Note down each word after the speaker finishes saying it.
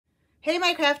Hey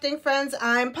my crafting friends,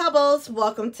 I'm Pebbles.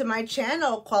 Welcome to my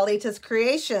channel, Qualitas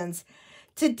Creations.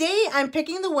 Today I'm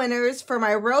picking the winners for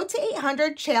my Road to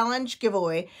 800 Challenge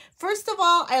giveaway. First of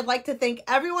all, I'd like to thank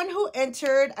everyone who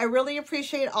entered. I really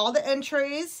appreciate all the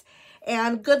entries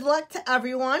and good luck to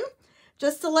everyone.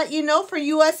 Just to let you know, for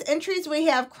US entries we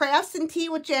have Crafts and Tea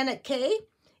with Janet K,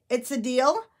 It's a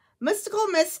Deal, Mystical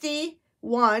Misty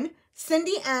 1,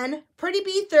 Cindy N, Pretty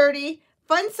Bee 30,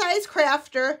 Fun Size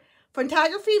Crafter,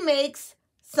 Photography Makes,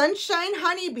 Sunshine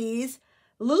Honeybees,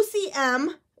 Lucy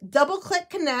M, Double Click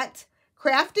Connect,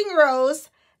 Crafting Rose,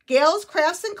 Gail's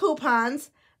Crafts and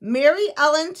Coupons, Mary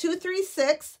Ellen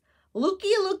 236,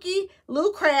 Lukey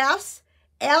Lou Crafts,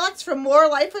 Alex from More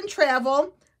Life and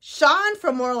Travel, Sean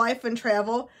from More Life and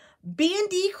Travel,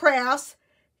 B&D Crafts,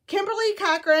 Kimberly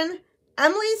Cochran,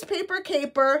 Emily's Paper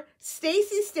Caper,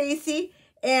 Stacy,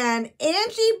 and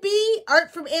Angie B,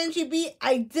 Art from Angie B.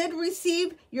 I did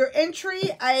receive your entry.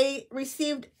 I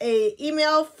received an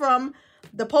email from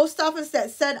the post office that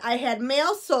said I had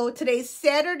mail. So today's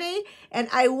Saturday, and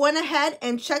I went ahead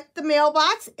and checked the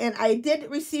mailbox, and I did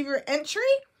receive your entry.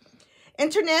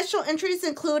 International entries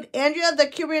include Andrea the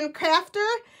Cuban Crafter,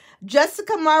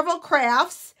 Jessica Marvel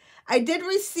Crafts. I did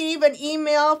receive an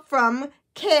email from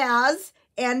Kaz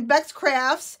and Bex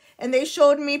Crafts, and they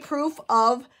showed me proof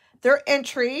of their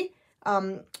entry,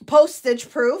 postage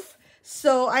proof.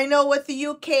 So I know with the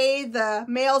UK, the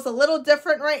mail's a little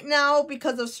different right now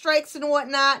because of strikes and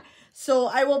whatnot. So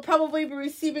I will probably be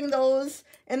receiving those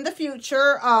in the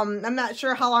future. I'm not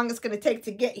sure how long it's going to take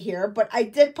to get here, but I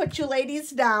did put you ladies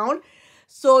down.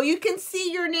 So you can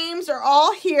see your names are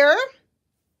all here.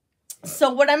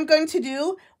 So what I'm going to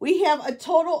do, we have a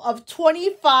total of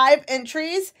 25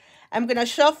 entries. I'm going to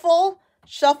shuffle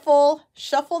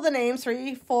the names.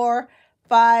 3, 4,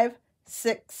 5,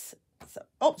 6, 7.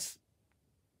 Oops.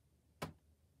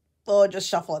 Oh, just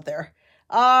shuffle it there.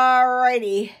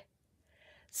 Alrighty.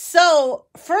 So,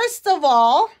 first of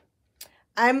all,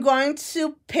 I'm going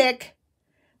to pick,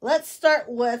 let's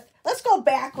go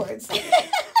backwards.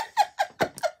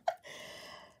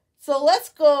 So let's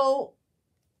go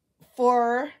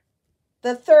for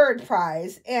the third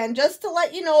prize. And just to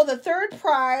let you know, the third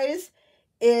prize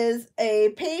is a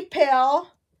PayPal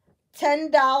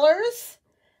 $10.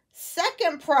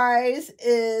 Second prize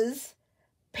is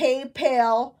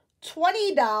PayPal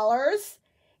 $20.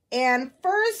 And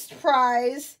first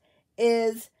prize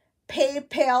is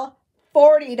PayPal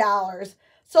 $40.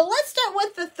 So let's start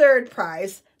with the third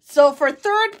prize. So for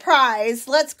third prize,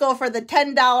 let's go for the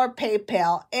 $10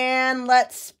 PayPal and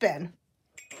let's spin.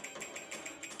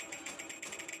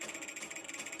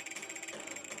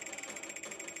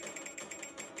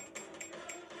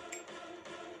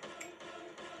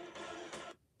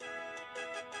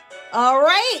 All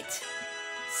right,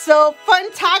 so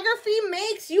Photography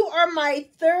Makes, you are my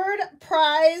third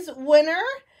prize winner.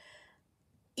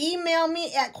 Email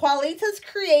me at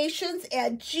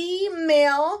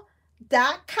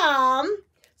qualitascreations@gmail.com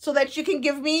so that you can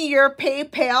give me your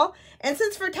PayPal. And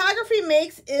since Photography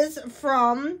Makes is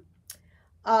from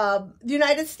the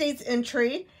United States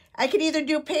entry, I could either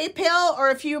do PayPal, or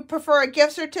if you prefer a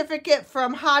gift certificate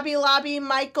from Hobby Lobby,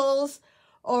 Michael's,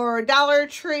 or Dollar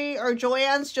Tree, or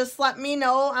Joann's, just let me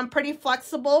know. I'm pretty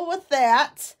flexible with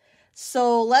that.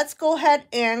 So let's go ahead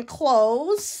and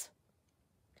close.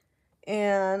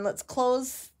 And let's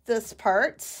close this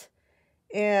part.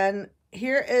 And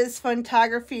here is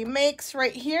Photography Makes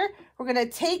right here. We're going to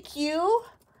take you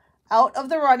out of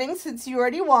the running since you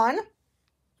already won.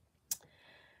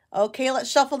 Okay, let's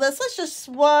shuffle this. Let's just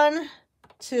 1,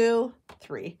 2,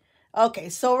 3. Okay,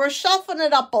 so we're shuffling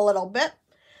it up a little bit.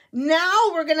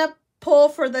 Now we're going to pull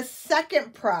for the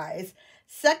second prize.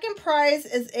 Second prize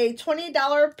is a $20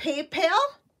 PayPal.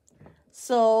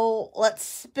 So let's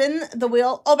spin the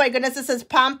wheel. Oh my goodness, it says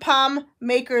Pom Pom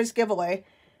Makers giveaway.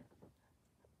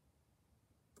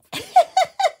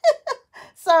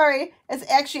 Sorry, it's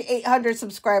actually 800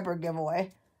 subscriber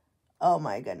giveaway. Oh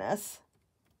my goodness.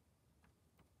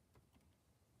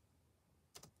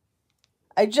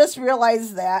 I just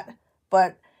realized that,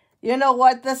 but you know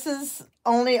what? This is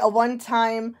only a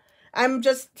one-time. I'm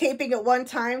just taping it one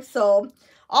time, so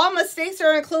all mistakes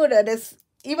are included. It's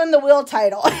even the wheel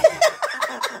title.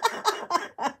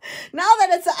 Now that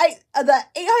it's the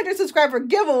 800 subscriber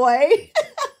giveaway.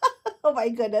 Oh my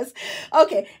goodness.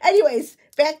 Okay, anyways,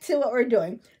 back to what we're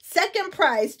doing. Second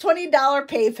prize, $20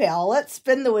 PayPal. Let's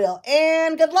spin the wheel.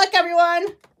 And good luck, everyone.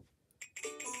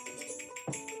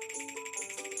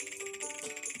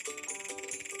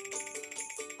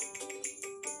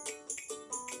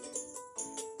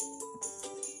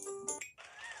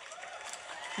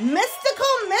 Mystical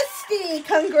Misty,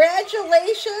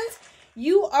 congratulations.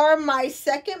 you are my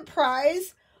second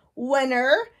prize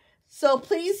winner. So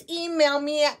please email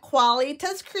me at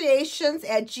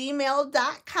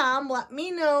qualitascreations@gmail.com. Let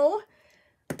me know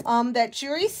that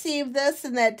you received this,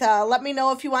 and that let me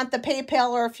know if you want the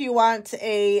PayPal or if you want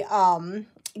a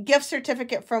gift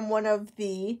certificate from one of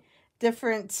the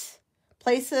different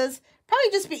places.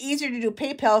 Probably just be easier to do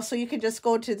PayPal, so you can just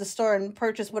go to the store and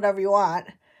purchase whatever you want.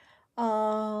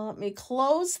 Let me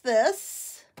close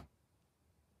this,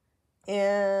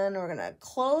 and we're gonna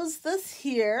close this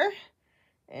here.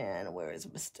 And where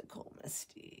is Mystical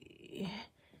Misty?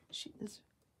 She is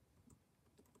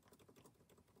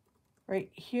right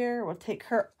here. We'll take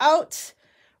her out.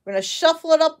 We're going to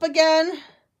shuffle it up again.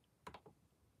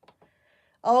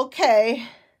 Okay.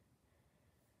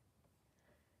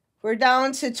 We're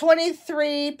down to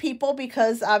 23 people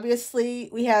because obviously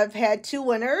we have had 2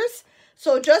 winners.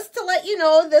 So just to let you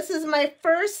know, this is my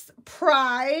first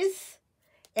prize,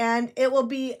 and it will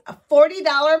be a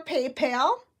 $40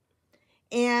 PayPal.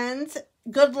 And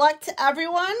good luck to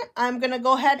everyone. I'm going to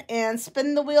go ahead and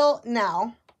spin the wheel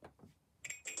now.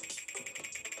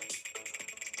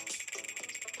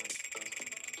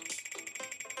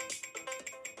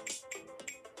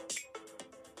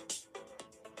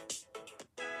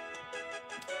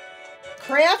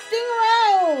 Crafting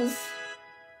Rose.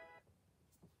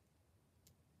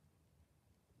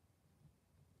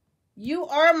 You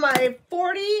are my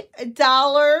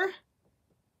 $40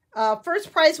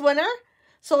 first prize winner.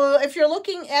 So if you're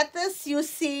looking at this, you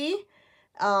see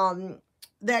that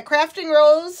Crafting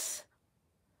Rose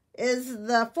is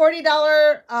the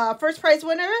 $40 first prize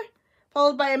winner,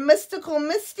 followed by Mystical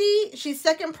Misty. She's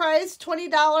second prize,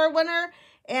 $20 winner,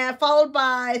 and followed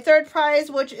by third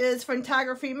prize, which is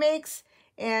Photography Makes,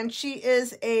 and she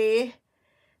is a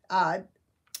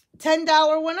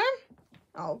 $10 winner.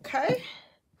 Okay,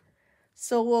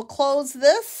 so we'll close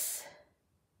this.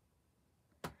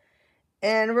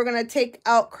 And we're going to take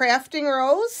out Crafting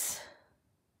Rose.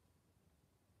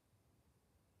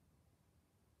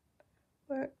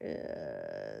 Where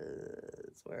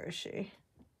is she?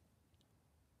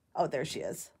 Oh, there she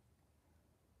is.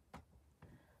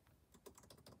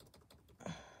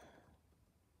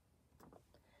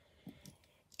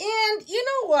 And you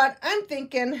know what? I'm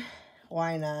thinking,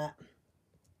 why not?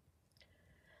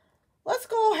 Let's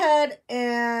go ahead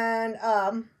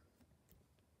and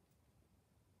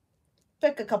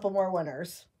pick a couple more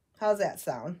winners. How's that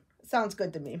sound? Sounds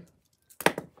good to me.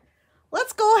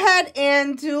 Let's go ahead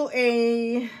and do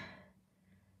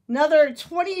another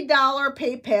 $20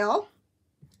 PayPal.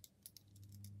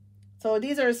 So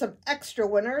these are some extra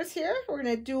winners here. I'm going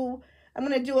to do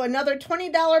another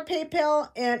 $20 PayPal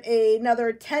and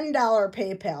another $10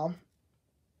 PayPal.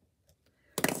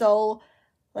 So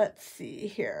let's see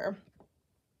here.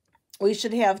 We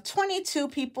should have 22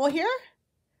 people here.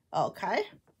 Okay.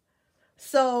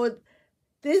 So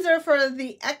these are for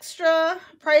the extra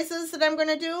prices that I'm going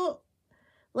to do.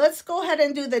 Let's go ahead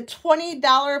and do the $20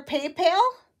 PayPal.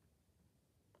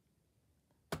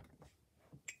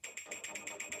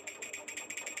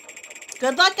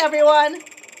 Good luck, everyone.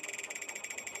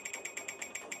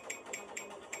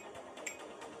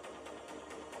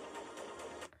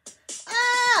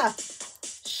 Ah,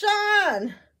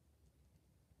 Sean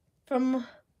from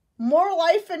More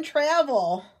Life and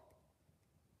Travel.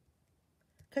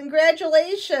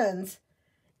 Congratulations.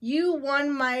 You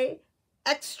won my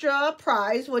extra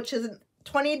prize, which is a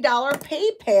 $20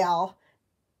 PayPal.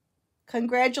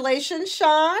 Congratulations,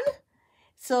 Sean.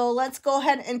 So let's go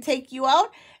ahead and take you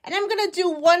out. And I'm going to do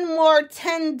one more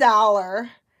 $10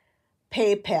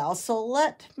 PayPal. So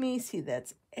let me see.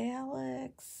 That's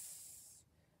Alex.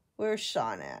 Where's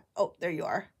Sean at? Oh, there you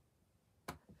are.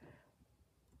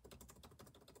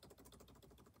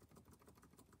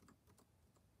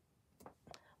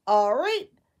 All right.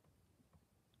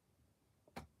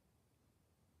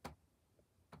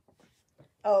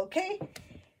 Okay.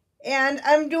 And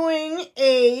I'm doing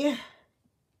a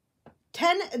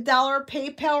 $10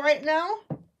 PayPal right now.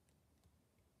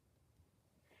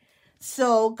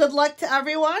 So good luck to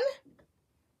everyone.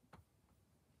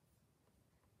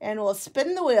 And we'll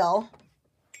spin the wheel.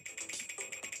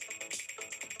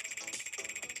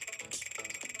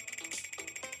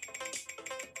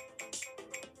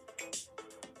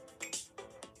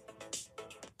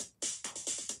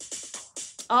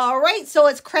 All right, so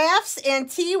it's Crafts and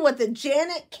Tea with the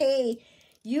Janet K.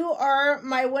 You are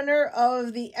my winner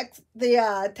of the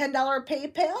 $10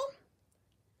 PayPal.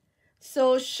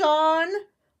 So Sean,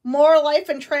 More Life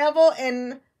and Travel,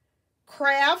 and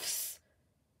Crafts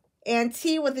and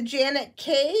Tea with the Janet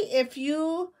K. If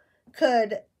you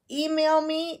could email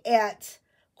me at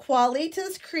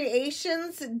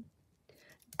qualitascreations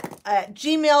at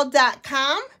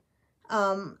gmail.com.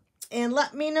 And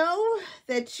let me know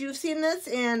that you've seen this,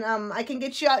 and I can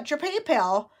get you out your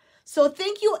PayPal. So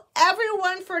thank you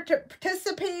everyone for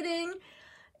participating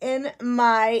in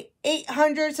my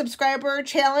 800 subscriber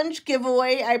challenge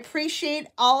giveaway. I appreciate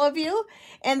all of you.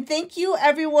 And thank you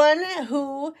everyone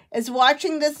who is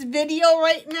watching this video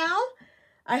right now.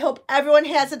 I hope everyone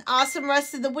has an awesome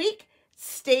rest of the week.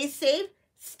 Stay safe,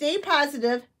 stay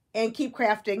positive, and keep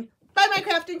crafting. Bye, my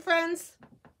crafting friends.